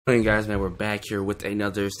Hey guys, man, we're back here with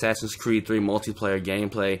another Assassin's Creed 3 multiplayer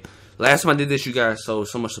gameplay. Last time I did this, you guys showed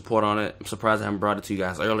so much support on it. I'm surprised I haven't brought it to you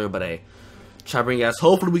guys earlier, but hey, try to bring you guys.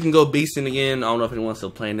 Hopefully we can go beasting again. I don't know if anyone's still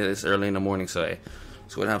playing it this early in the morning, so hey,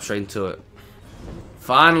 let's go ahead and hop straight into it.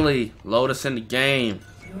 Finally, load us in the game.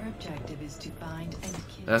 Your objective is to find and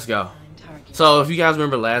kill. Let's go. So if you guys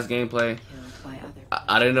remember last gameplay,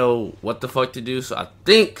 I didn't know what the fuck to do, so I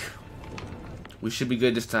think we should be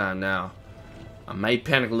good this time. Now I may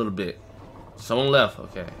panic a little bit. Someone left.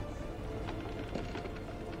 Okay.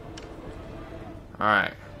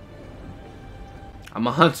 Alright. I'm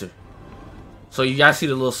a hunter. So you guys see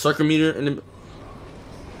the little circle meter in the...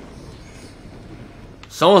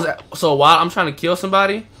 So while I'm trying to kill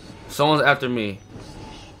somebody, someone's after me.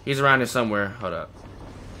 He's around here somewhere. Hold up.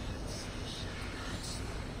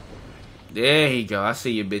 There you go. I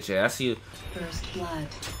see you, bitch ass. I see you. First blood.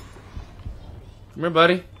 Come here,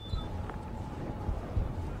 buddy.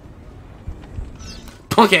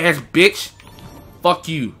 Punk ass bitch. Fuck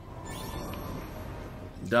you.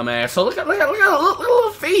 Dumbass. So look at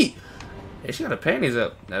little feet. Hey, she got her panties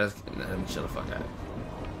up. Let me chill the fuck out.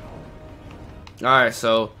 Alright,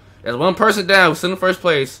 so there's one person down who's still in first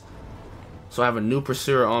place. So I have a new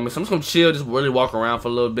pursuer on me. So I'm just gonna chill, just really walk around for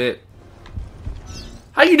a little bit.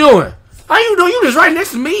 How you doing? How you doing? You just right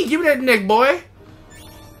next to me. Give me that neck, boy.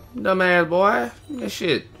 Dumbass boy. Give me that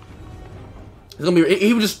shit. It's gonna be.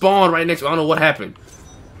 He just spawned right next to me. I don't know what happened.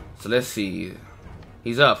 So let's see.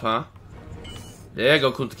 He's up, huh? There you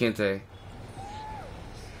go, Kunta Kinte.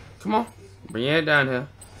 Come on. Bring your head down here.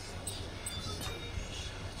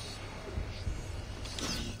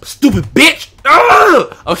 Stupid bitch!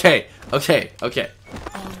 Ugh! Okay.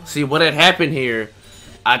 See, what had happened here,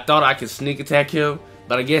 I thought I could sneak attack him,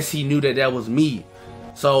 but I guess he knew that was me.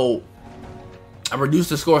 So, I reduced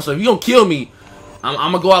the score. So if you don't kill me, I'm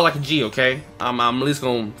gonna go out like a G, okay? I'm at least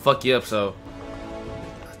gonna fuck you up, so.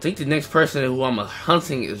 I think the next person who I'm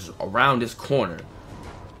hunting is around this corner.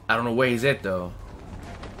 I don't know where he's at, though.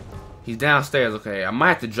 He's downstairs, okay. I might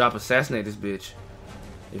have to drop assassinate this bitch.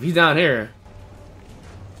 If he's down here.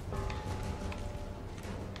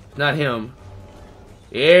 Not him.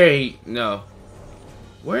 No.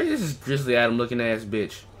 Where is this Grizzly Adam looking ass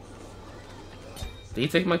bitch? Did he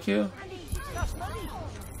take my kill?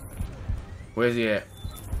 Where's he at?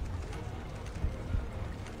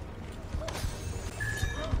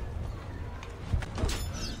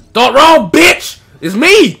 Thought wrong, bitch! It's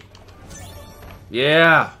me!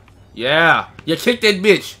 Yeah. You kicked that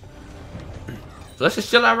bitch. So let's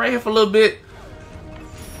just chill out right here for a little bit.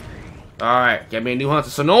 Alright, got me a new hunter.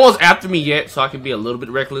 So no one's after me yet, so I can be a little bit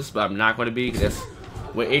reckless, but I'm not going to be, because that's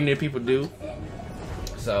what ignorant people do.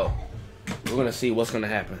 So, we're going to see what's going to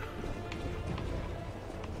happen.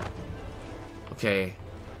 Okay,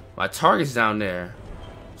 my target's down there.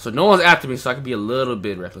 So no one's after me, so I can be a little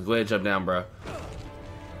bit reckless. Go ahead and jump down, bro.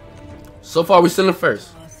 So far, we're still in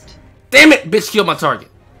first. Damn it, bitch killed my target.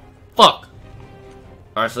 Fuck.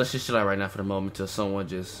 Alright, so let's just chill out right now for the moment until someone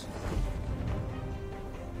just...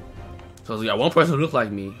 So we got one person who looks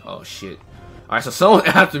like me. Oh shit. Alright, so someone's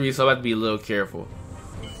after me, so I have to be a little careful.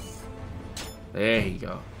 There you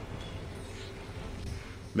go.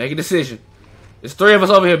 Make a decision. There's 3 of us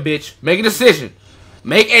over here, bitch. Make a decision.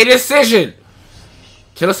 Make a decision.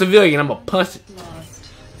 Kill a civilian, I'm gonna punch it.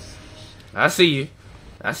 I see you.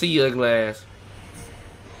 I see you, ugly ass.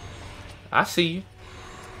 I see you.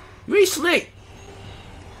 You ain't slick.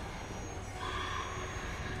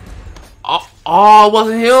 Oh, it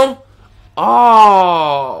wasn't him?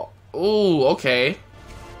 Oh. Ooh, okay.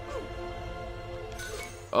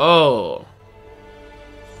 Oh,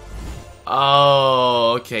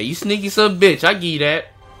 okay. You sneaky son of a bitch. I give you that.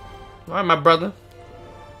 Alright, my brother.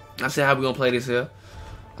 I see how we gonna play this here.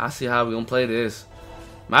 I see how we gonna play this.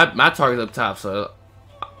 My target's up top, so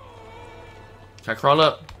can I crawl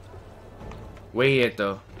up? Where he at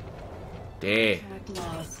though? There.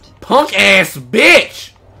 Punk ass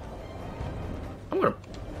bitch! I'm gonna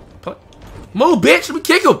move, bitch! Let me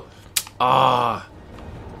kick him! Ah.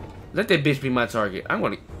 Let that bitch be my target. I'm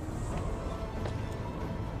gonna...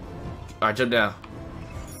 Alright, jump down.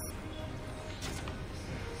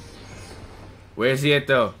 Where is he at,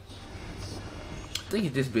 though? I think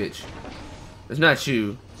it's this bitch. It's not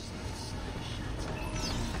you.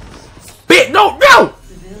 Bitch! No!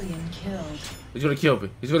 Civilian killed. He's gonna kill me.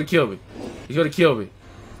 He's gonna kill me. He's gonna kill me.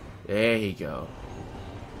 There you go.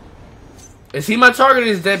 Is he my target or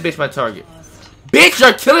is that bitch my target? Bitch,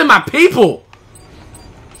 you're killing my people!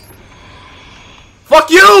 Fuck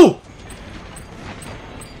you!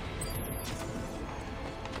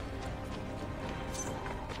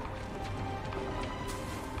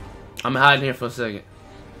 I'm hiding here for a second.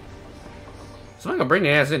 Somebody gonna bring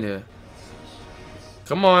their ass in here.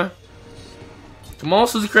 Come on. Come on,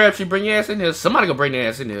 Susie Crabtree, bring your ass in here. Somebody gonna bring their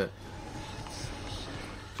ass in here.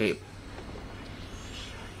 Okay.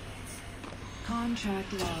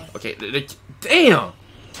 Contract lost. Okay, damn!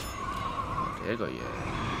 There you go,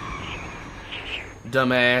 yeah.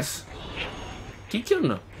 Dumbass. Keep killing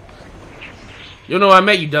them. You know I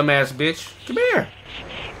met you, dumbass bitch. Come here.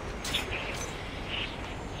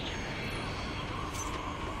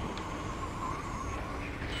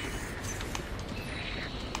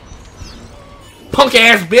 Punk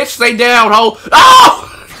ass bitch, stay down, ho. Oh!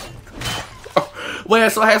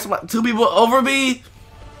 Wait, so I had two people over me?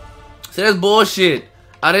 See, that's bullshit.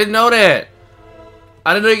 I didn't know that.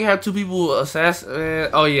 I didn't know you can have two people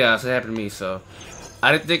assassinate. Oh yeah, so it happened to me, so.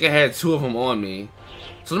 I didn't think I had two of them on me.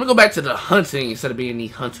 So let me go back to the hunting instead of being the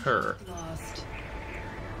hunter. Lost.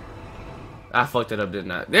 I fucked it up,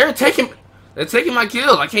 didn't I? They're taking my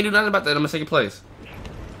kills. I can't do nothing about that. I'm in second place.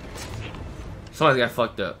 Somebody got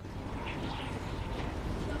fucked up.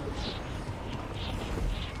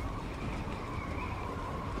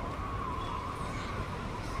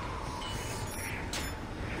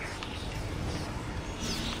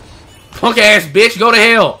 Punk ass bitch, go to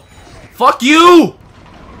hell. Fuck you.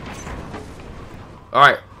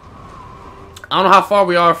 Alright. I don't know how far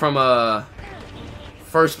we are from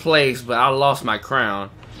first place, but I lost my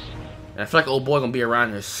crown. And I feel like old boy gonna be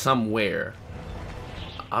around here somewhere.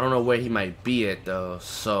 I don't know where he might be at though,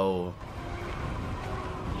 so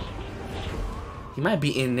he might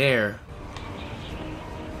be in there.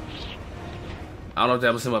 I don't know if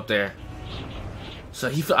that was him up there. So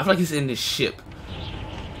I feel like he's in this ship.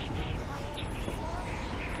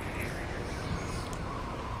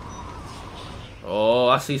 Oh,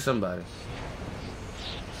 I see somebody.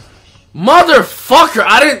 Motherfucker!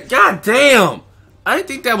 I didn't. God damn! I didn't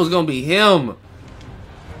think that was gonna be him.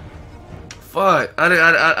 Fuck! I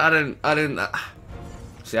didn't.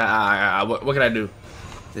 See, what can I do?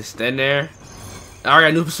 Just stand there. I already got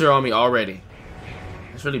a new pursuer on me already.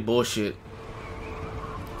 That's really bullshit.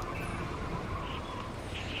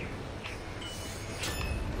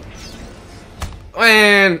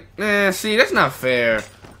 Man, see, that's not fair.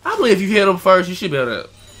 I believe if you hit him first, you should be able to at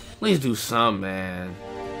least do something, man.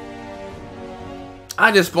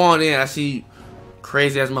 I just spawned in. I see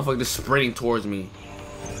crazy ass motherfucker just sprinting towards me.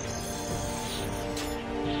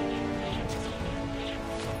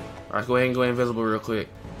 Alright, go ahead and go invisible real quick.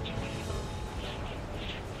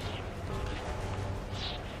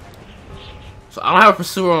 So I don't have a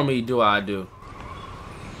pursuer on me, do I? I do.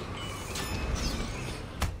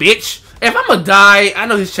 Bitch! If I'm gonna die, I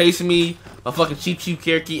know he's chasing me. A fucking cheap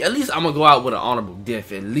character. At least I'm gonna go out with an honorable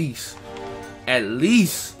death. At least.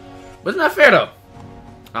 But it's not fair though.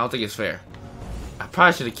 I don't think it's fair. I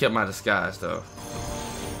probably should have kept my disguise though.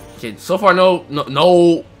 Okay, so far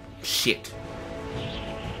no shit.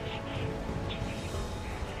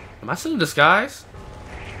 Am I still in disguise?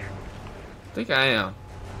 I think I am.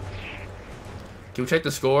 Can we check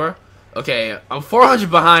the score? Okay, I'm 400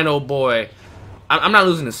 behind old boy. I'm not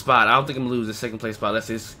losing the spot. I don't think I'm gonna lose the second place spot unless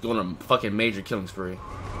it's going on a fucking major killing spree.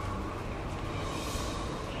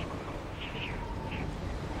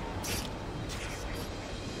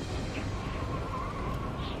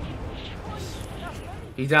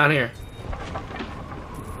 He's down here.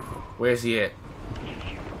 Where's he at?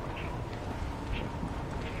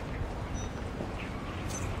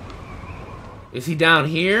 Is he down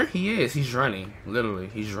here? He is. He's running. Literally,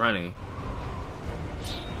 he's running.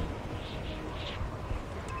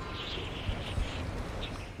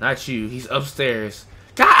 Not you. He's upstairs.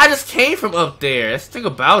 God, I just came from up there. Let's think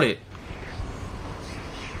about it.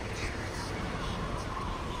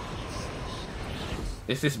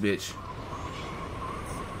 It's this bitch.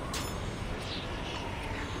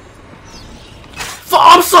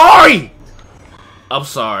 I'm sorry! I'm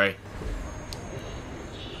sorry.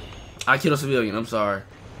 I killed a civilian. I'm sorry.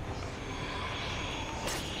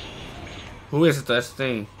 Who is it? That's the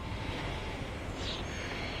thing.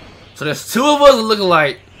 So there's two of us looking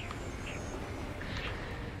like.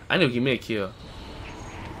 I need to give me a kill.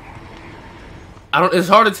 It's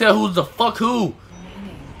hard to tell who's the fuck who.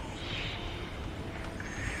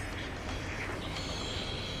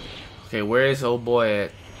 Okay, where is old boy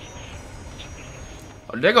at?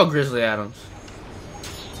 Oh, there go Grizzly Adams.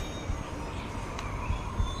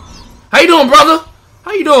 How you doing, brother?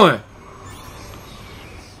 How you doing?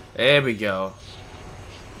 There we go.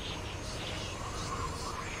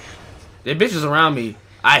 That bitch is around me.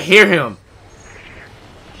 I hear him.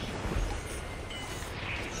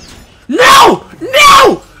 No!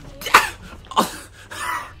 No!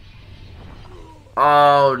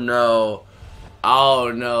 Oh no.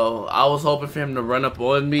 Oh no. So I was hoping for him to run up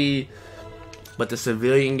on me, but the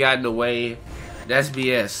civilian got in the way. That's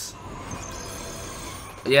BS.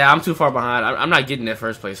 Yeah, I'm too far behind. I'm not getting that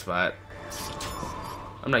first place spot.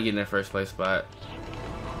 I'm not getting that first place spot.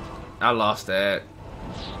 I lost that.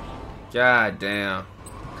 God damn.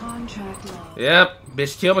 Contract lost. Yep,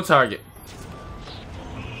 bitch, kill my target.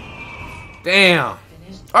 Damn.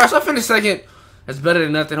 Alright, so I finished second. That's better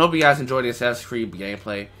than nothing. Hope you guys enjoyed the Assassin's Creed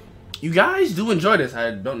gameplay. You guys do enjoy this. I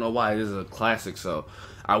don't know why. This is a classic, so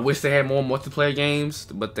I wish they had more multiplayer games,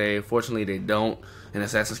 but fortunately they don't. And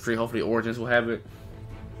Assassin's Creed, hopefully Origins will have it.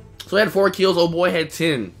 So I had 4 kills. Oh boy had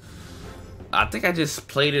 10. I think I just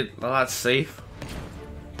played it a lot safe.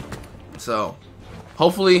 So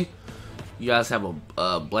hopefully you guys have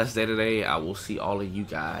a blessed day today. I will see all of you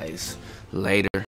guys later.